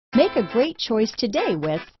Make a great choice today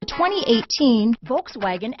with the 2018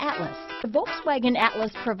 Volkswagen Atlas. The Volkswagen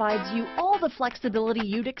Atlas provides you all the flexibility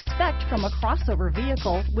you'd expect from a crossover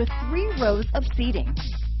vehicle with 3 rows of seating.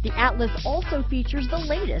 The Atlas also features the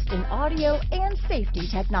latest in audio and safety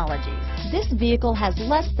technologies. This vehicle has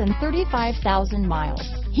less than 35,000 miles.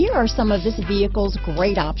 Here are some of this vehicle's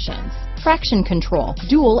great options: traction control,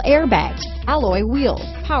 dual airbags, alloy wheels,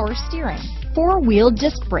 power steering, 4-wheel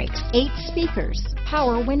disc brakes, 8 speakers,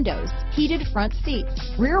 power windows, heated front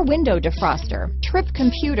seats, rear window defroster, trip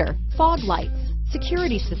computer, fog lights,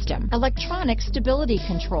 security system, electronic stability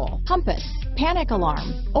control, compass, panic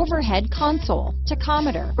alarm, overhead console,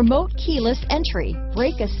 tachometer, remote keyless entry,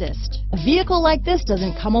 brake assist. A vehicle like this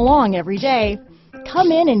doesn't come along every day.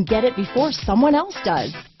 Come in and get it before someone else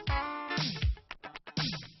does.